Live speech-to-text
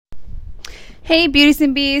Hey, beauties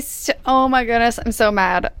and beasts. Oh my goodness, I'm so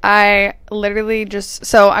mad. I literally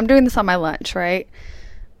so I'm doing this on my lunch, right?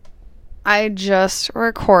 I just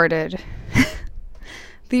recorded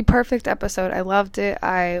the perfect episode. I loved it.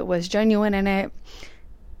 I was genuine in it.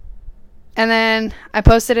 And then I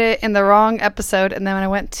posted it in the wrong episode, and then when I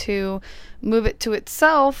went to move it to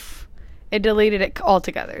itself, it deleted it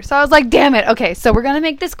altogether. So I was like, damn it. Okay, so we're going to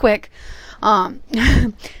make this quick.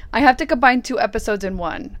 I have to combine 2 episodes in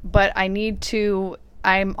one, but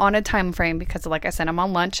I'm on a time frame because, like I said, I'm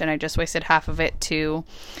on lunch and I just wasted half of it to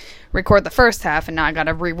record the first half, and now I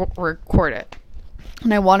gotta record it.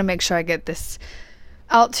 And I want to make sure I get this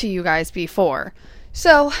out to you guys before.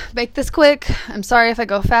 So, make this quick. I'm sorry if I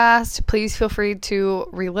go fast. Please feel free to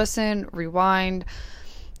re-listen, rewind,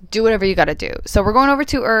 do whatever you gotta do. So, we're going over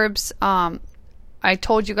 2 herbs. I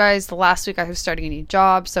told you guys the last week I was starting a new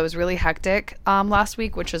job, so it was really hectic last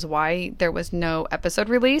week, which is why there was no episode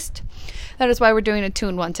released. That is why we're doing a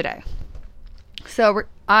 2-in-1 today. So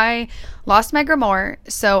I lost my grimoire,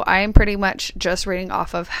 so I am pretty much just reading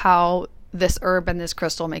off of how this herb and this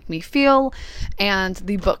crystal make me feel, and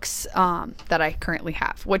the books that I currently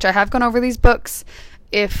have, which I have gone over these books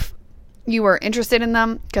if you are interested in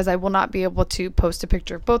them, because I will not be able to post a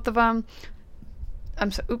picture of both of them.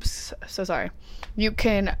 So sorry. You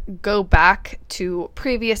can go back to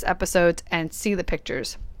previous episodes and see the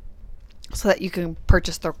pictures so that you can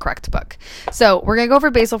purchase the correct book. So we're going to go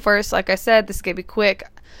over Basil first. Like I said, this is going to be quick.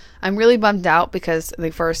 I'm really bummed out because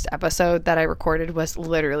the first episode that I recorded was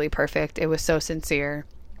literally perfect. It was so sincere,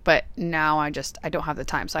 but now I don't have the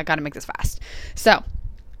time, so I got to make this fast. So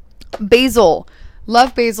Basil.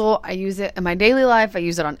 Love basil. I use it in my daily life. I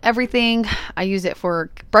use it on everything. I use it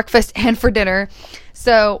for breakfast and for dinner.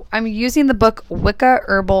 So I'm using the book Wicca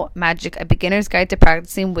Herbal Magic, A Beginner's Guide to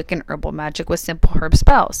Practicing Wiccan Herbal Magic with Simple Herb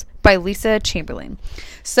Spells by Lisa Chamberlain.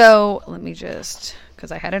 So let me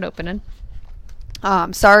because I had it open.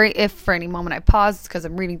 Sorry if for any moment I paused, because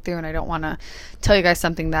I'm reading through and I don't want to tell you guys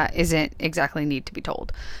something that isn't exactly need to be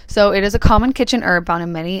told. So it is a common kitchen herb found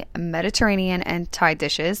in many Mediterranean and Thai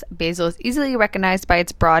dishes. Basil is easily recognized by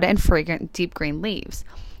its broad and fragrant deep green leaves.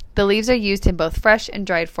 The leaves are used in both fresh and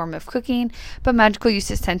dried form of cooking, but magical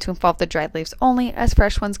uses tend to involve the dried leaves only, as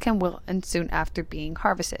fresh ones can wilt soon after being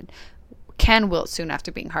harvested.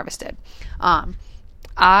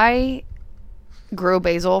 I grew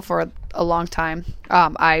basil for a long time.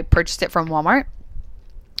 I purchased it from Walmart,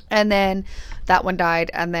 and then that one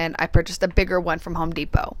died, and then I purchased a bigger one from Home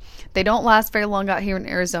Depot. They don't last very long out here in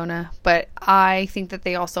Arizona, but I think that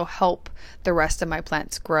they also help the rest of my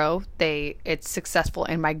plants grow. It's successful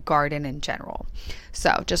in my garden in general.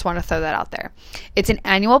 So just want to throw that out there. It's an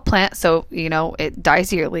annual plant, so it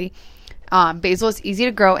dies yearly. Basil is easy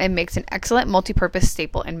to grow and makes an excellent multi-purpose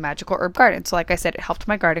staple in magical herb gardens. So like I said, it helped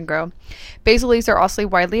my garden grow. Basil leaves are also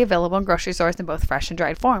widely available in grocery stores in both fresh and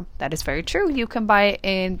dried form. That is very true. You can buy it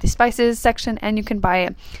in the spices section, and you can buy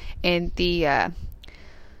it in the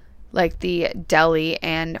the deli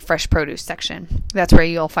and fresh produce section. That's where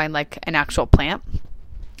you'll find like an actual plant.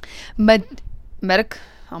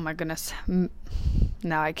 Oh my goodness.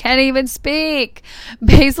 Now I can't even speak.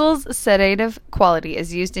 Basil's sedative quality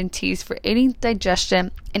is used in teas for aiding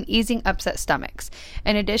digestion and easing upset stomachs.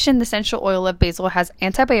 In addition, the essential oil of basil has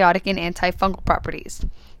antibiotic and antifungal properties.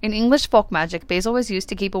 In English folk magic, basil was used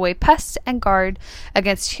to keep away pests and guard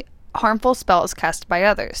against harmful spells cast by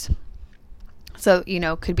others. So,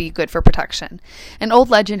 could be good for protection. An old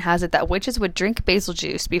legend has it that witches would drink basil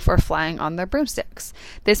juice before flying on their broomsticks.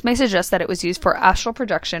 This may suggest that it was used for astral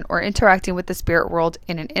projection or interacting with the spirit world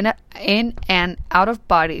in an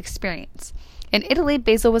out-of-body experience. In Italy,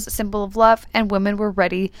 basil was a symbol of love, and women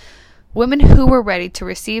who were ready to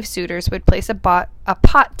receive suitors would place a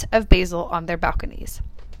pot of basil on their balconies.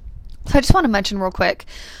 So I just want to mention real quick,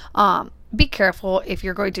 be careful if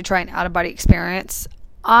you're going to try an out-of-body experience.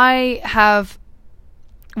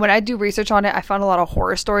 When I do research on it, I found a lot of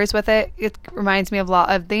horror stories with it. It reminds me of a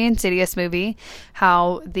lot of the Insidious movie,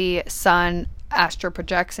 how the son astral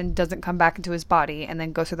projects and doesn't come back into his body, and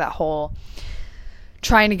then go through that whole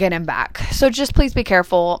trying to get him back. So just please be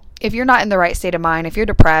careful. If you're not in the right state of mind, if you're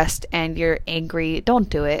depressed and you're angry, don't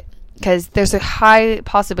do it, because there's a high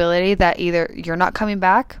possibility that either you're not coming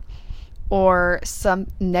back or some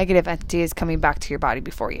negative entity is coming back to your body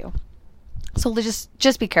before you. So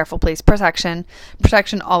just be careful, please. Protection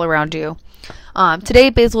all around you. Today,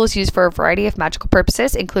 basil is used for a variety of magical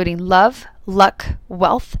purposes, including love, luck,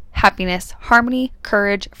 wealth, happiness, harmony,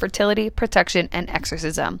 courage, fertility, protection, and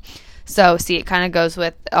exorcism. So, see, it kind of goes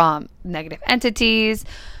with negative entities,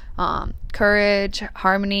 courage,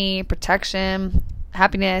 harmony, protection,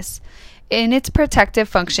 happiness. In its protective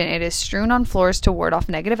function, it is strewn on floors to ward off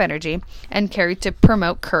negative energy and carried to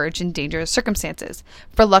promote courage in dangerous circumstances.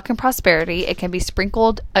 For luck and prosperity, it can be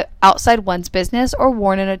sprinkled outside one's business or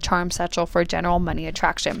worn in a charm satchel for general money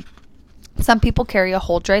attraction. Some people carry a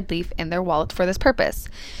whole dried leaf in their wallet for this purpose.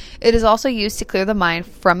 It is also used to clear the mind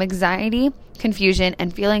from anxiety, confusion,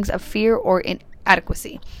 and feelings of fear or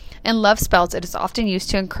inadequacy. In love spells, it is often used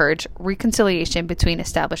to encourage reconciliation between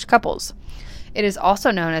established couples. It is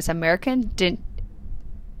also known as American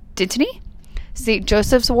Dittany, St.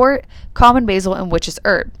 Joseph's wort, common basil, and witch's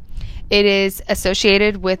herb. It is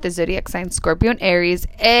associated with the zodiac signs Scorpio and Aries.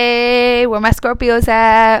 Hey, where my Scorpios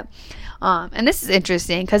at? And this is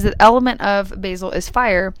interesting because the element of basil is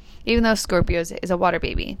fire, even though Scorpios is a water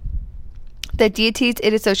baby. The deities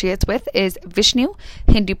it associates with is Vishnu,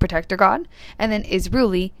 Hindu protector god, and then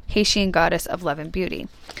Isruli, Haitian goddess of love and beauty.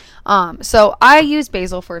 So I use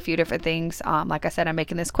basil for a few different things. Like I said, I'm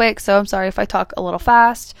making this quick, so I'm sorry if I talk a little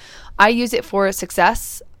fast. I use it for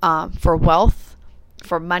success, for wealth,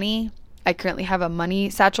 for money. I currently have a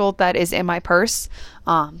money satchel that is in my purse,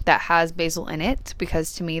 that has basil in it,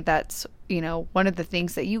 because to me that's, one of the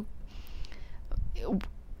things that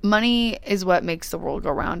money is what makes the world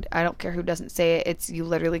go round. I don't care who doesn't say it. You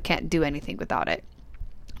literally can't do anything without it.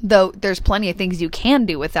 Though there's plenty of things you can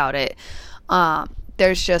do without it.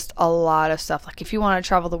 There's just a lot of stuff. Like if you want to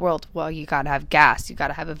travel the world, well, you got to have gas. You got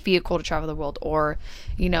to have a vehicle to travel the world, or,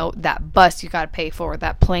 that bus you got to pay for,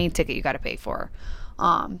 that plane ticket you got to pay for.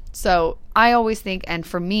 So I always think, and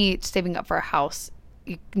for me, saving up for a house,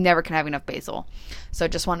 you never can have enough basil. So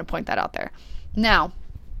just want to point that out there. Now,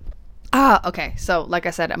 okay. So like I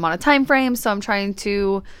said, I'm on a time frame, so I'm trying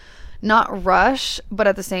to not rush, but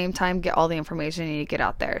at the same time, get all the information you need to get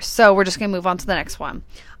out there. So we're just going to move on to the next one.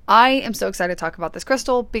 I am so excited to talk about this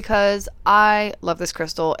crystal because I love this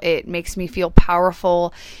crystal. It makes me feel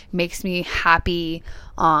powerful, makes me happy.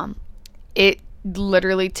 It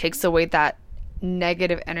literally takes away that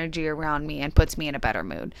negative energy around me and puts me in a better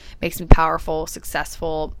mood. Makes me powerful,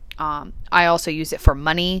 successful. I also use it for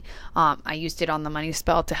money. I used it on the money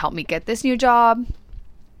spell to help me get this new job.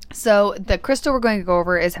 So the crystal we're going to go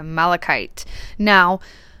over is Malachite. Now,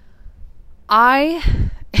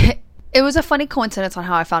 it was a funny coincidence on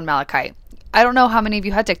how I found Malachite. I don't know how many of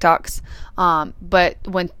you had TikToks, but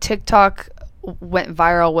when TikTok went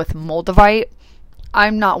viral with Moldavite,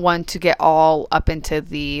 I'm not one to get all up into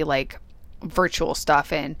the virtual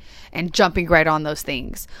stuff and jumping right on those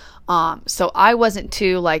things. So I wasn't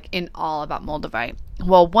too in all about Moldavite.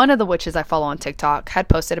 Well, one of the witches I follow on TikTok had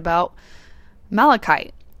posted about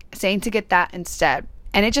Malachite, saying to get that instead.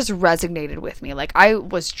 And it just resonated with me. I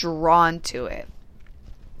was drawn to it.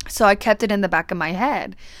 So I kept it in the back of my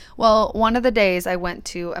head. Well, one of the days I went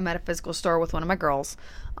to a metaphysical store with one of my girls.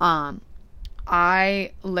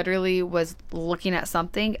 I literally was looking at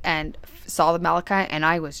something and saw the Malachite, and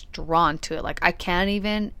I was drawn to it. I can't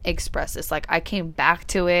even express this. I came back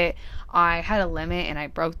to it. I had a limit, and I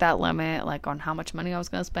broke that limit, on how much money I was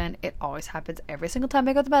going to spend. It always happens every single time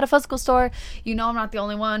I go to the metaphysical store. I'm not the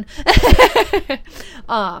only one.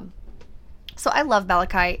 So I love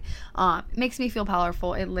Malachite. It makes me feel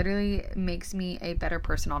powerful. It literally makes me a better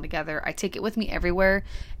person altogether. I take it with me everywhere,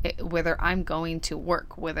 whether I'm going to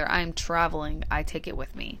work, whether I'm traveling, I take it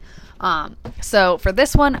with me. So for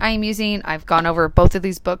this one, I've gone over both of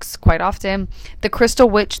these books quite often. The Crystal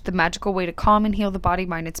Witch, The Magical Way to Calm and Heal the Body,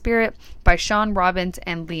 Mind, and Spirit by Sean Robbins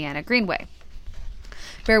and Leanna Greenway.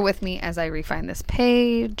 Bear with me as I refine this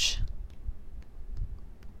page.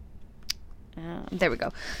 There we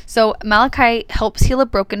go. So Malachite helps heal a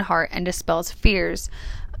broken heart and dispels fears,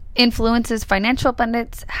 influences financial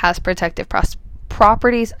abundance, has protective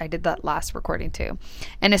properties. I did that last recording too.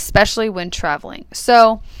 And especially when traveling.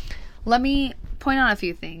 So let me point out a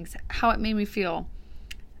few things. How it made me feel.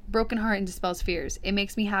 Broken heart and dispels fears. It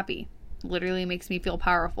makes me happy. Literally makes me feel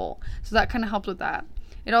powerful. So that kind of helped with that.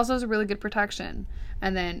 It also has a really good protection.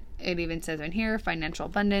 And then it even says in here, financial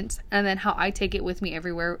abundance. And then how I take it with me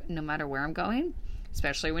everywhere, no matter where I'm going,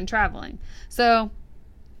 especially when traveling. So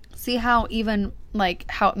see how even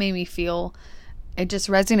how it made me feel, it just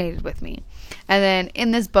resonated with me. And then in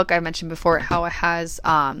this book I mentioned before how it has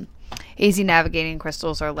easy navigating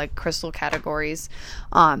crystals, or crystal categories.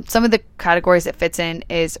 Some of the categories it fits in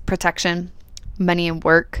is protection, money and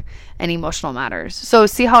work, and emotional matters. So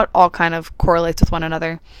see how it all kind of correlates with one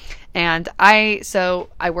another. And I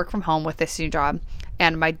work from home with this new job,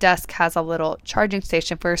 and my desk has a little charging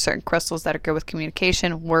station for certain crystals that are good with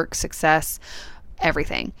communication, work, success,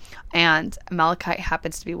 everything. And Malachite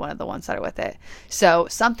happens to be one of the ones that are with it. So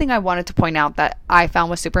something I wanted to point out that I found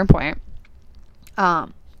was super important.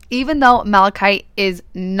 Even though Malachite is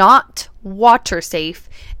not water safe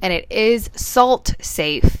and it is salt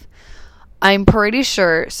safe. I'm pretty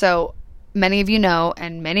sure, so many of you know,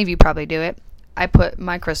 and many of you probably do it, I put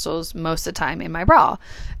my crystals most of the time in my bra.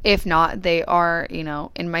 If not, they are,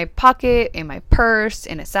 in my pocket, in my purse,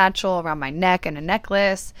 in a satchel, around my neck, in a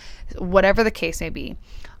necklace, whatever the case may be.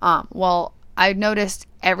 Well, I noticed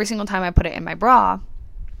every single time I put it in my bra,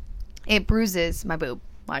 it bruises my boob.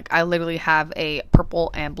 Like, I literally have a purple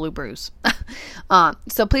and blue bruise.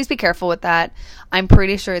 So please be careful with that. I'm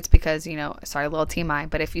pretty sure it's because, sorry, a little TMI,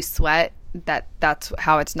 but if you sweat, that's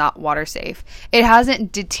how it's not water safe. It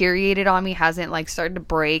hasn't deteriorated on me, hasn't like started to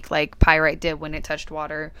break like pyrite did when it touched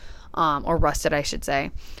water, or rusted, I should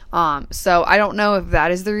say. So I don't know if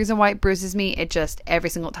that is the reason why it bruises me. It just, every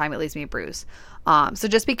single time it leaves me a bruise. So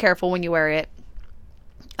just be careful when you wear it.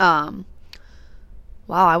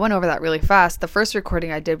 Wow, I went over that really fast. The first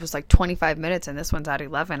recording I did was like 25 minutes and this one's at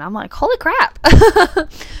 11. I'm like, holy crap.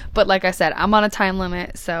 But like I said, I'm on a time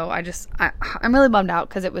limit. So I'm really bummed out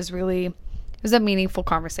because it was a meaningful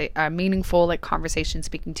conversation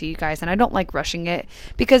speaking to you guys. And I don't like rushing it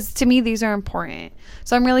because to me, these are important.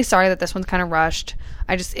 So I'm really sorry that this one's kind of rushed.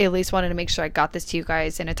 I just at least wanted to make sure I got this to you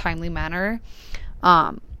guys in a timely manner.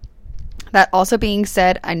 That also being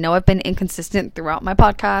said, I know I've been inconsistent throughout my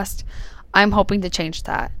podcast. I'm hoping to change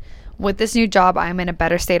that. With this new job, I'm in a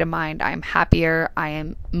better state of mind. I'm happier. I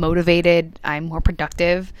am motivated. I'm more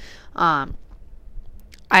productive. I'm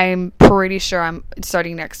pretty sure I'm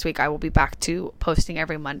starting next week. I will be back to posting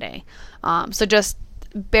every Monday. So just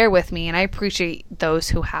bear with me, and I appreciate those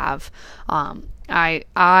who have.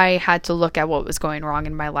 I had to look at what was going wrong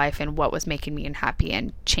in my life and what was making me unhappy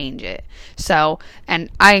and change it. So, and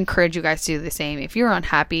I encourage you guys to do the same. If you're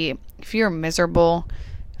unhappy, if you're miserable,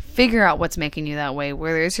 figure out what's making you that way,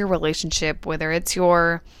 whether it's your relationship, whether it's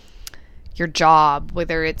your job,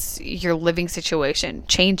 whether it's your living situation.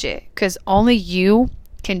 Change it, because only you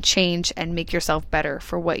can change and make yourself better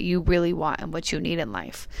for what you really want and what you need in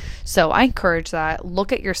life. So I encourage that.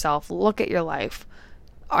 Look at yourself, look at your life.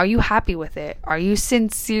 Are you happy with it? Are you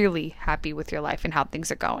sincerely happy with your life and how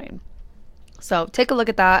things are going? So take a look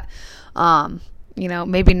at that.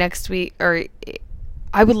 Maybe next week, or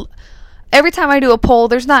every time I do a poll,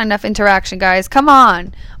 there's not enough interaction, guys. Come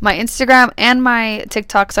on. My Instagram and my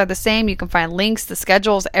TikToks are the same. You can find links, the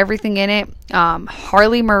schedules, everything in it.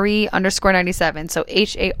 Harley Marie _97. So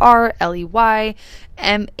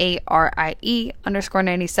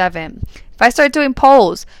HarleyMarie_97. If I start doing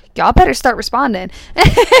polls, y'all better start responding.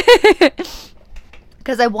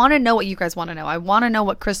 Because I want to know what you guys want to know. I want to know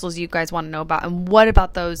what crystals you guys want to know about. And what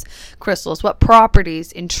about those crystals? What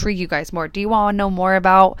properties intrigue you guys more? Do you want to know more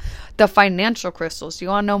about the financial crystals? Do you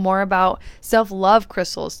want to know more about self-love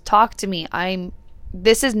crystals? Talk to me.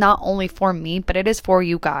 This is not only for me, but it is for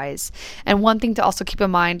you guys. And one thing to also keep in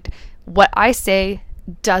mind, what I say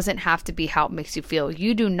doesn't have to be how it makes you feel.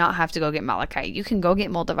 You do not have to go get malachite. You can go get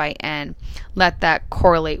moldavite and let that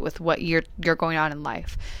correlate with what you're going on in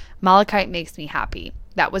life. Malachite makes me happy.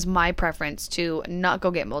 That was my preference, to not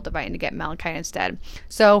go get moldavite and to get malachite instead.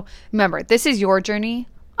 So remember, this is your journey.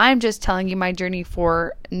 I'm just telling you my journey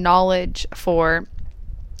for knowledge, for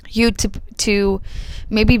you to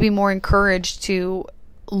maybe be more encouraged to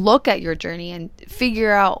look at your journey and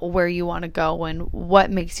figure out where you want to go and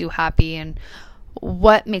what makes you happy and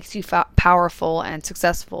what makes you powerful and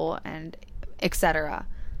successful and etc.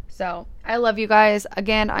 So I love you guys.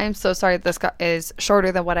 Again, I am so sorry this is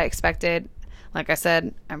shorter than what I expected. Like I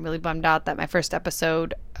said, I'm really bummed out that my first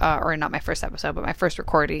episode, or not my first episode, but my first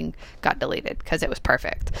recording got deleted because it was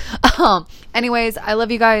perfect. Anyways, I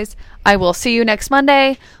love you guys. I will see you next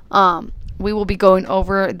Monday. We will be going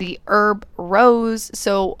over the herb rose.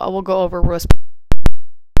 So we'll go over rose.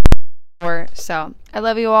 So I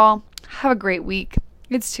love you all. Have a great week.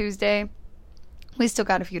 It's Tuesday. We still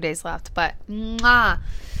got a few days left, but mwah.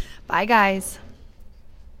 Bye, guys.